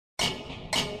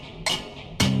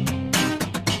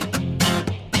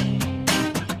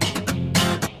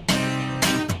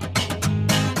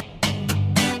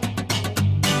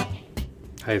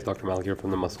Hi, it's Dr. Mal here from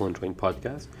the Muscle and Joint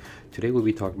Podcast. Today we'll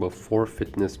be talking about 4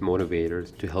 fitness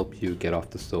motivators to help you get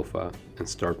off the sofa and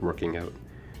start working out.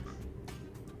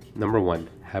 Number 1,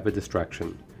 have a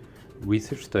distraction.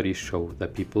 Research studies show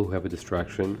that people who have a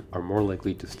distraction are more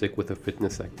likely to stick with a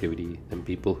fitness activity than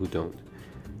people who don't.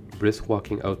 Brisk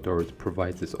walking outdoors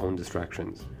provides its own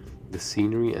distractions. The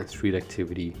scenery and street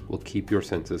activity will keep your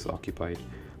senses occupied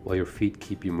while your feet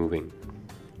keep you moving.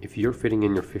 If you're fitting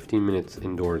in your 15 minutes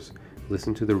indoors,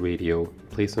 listen to the radio,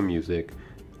 play some music,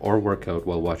 or work out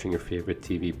while watching your favorite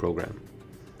TV program.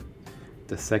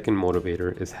 The second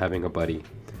motivator is having a buddy.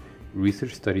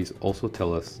 Research studies also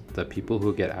tell us that people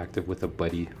who get active with a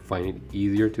buddy find it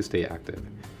easier to stay active.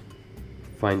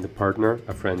 Find a partner,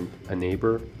 a friend, a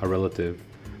neighbor, a relative,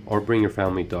 or bring your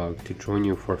family dog to join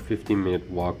you for a 15-minute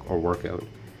walk or workout.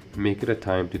 Make it a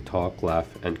time to talk, laugh,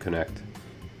 and connect.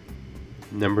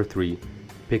 Number 3,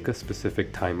 pick a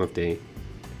specific time of day.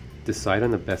 Decide on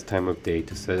the best time of day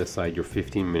to set aside your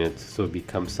 15 minutes so it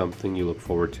becomes something you look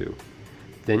forward to.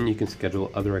 Then you can schedule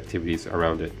other activities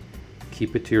around it.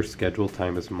 Keep it to your scheduled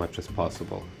time as much as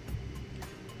possible.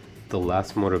 The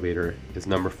last motivator is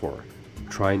number 4.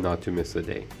 Try not to miss a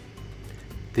day.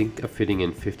 Think of fitting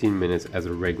in 15 minutes as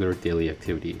a regular daily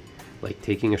activity, like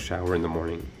taking a shower in the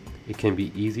morning. It can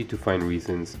be easy to find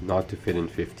reasons not to fit in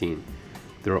 15.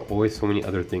 There are always so many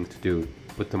other things to do,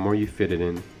 but the more you fit it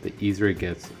in, the easier it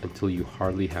gets until you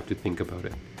hardly have to think about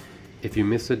it. If you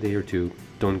miss a day or two,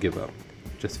 don't give up.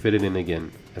 Just fit it in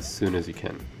again as soon as you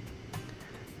can.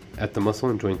 At the Muscle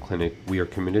and Joint Clinic, we are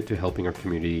committed to helping our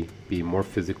community be more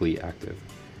physically active.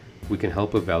 We can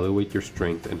help evaluate your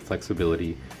strength and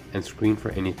flexibility and screen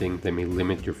for anything that may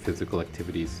limit your physical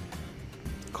activities.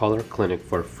 Call our clinic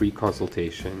for a free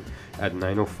consultation at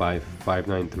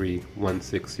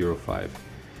 905-593-1605.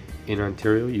 In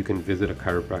Ontario, you can visit a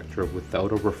chiropractor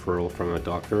without a referral from a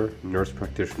doctor, nurse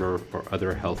practitioner, or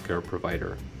other healthcare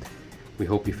provider. We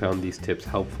hope you found these tips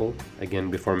helpful.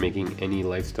 Again, before making any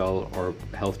lifestyle or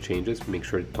health changes, make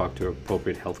sure to talk to an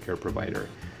appropriate healthcare provider.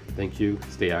 Thank you,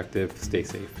 stay active, stay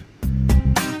safe.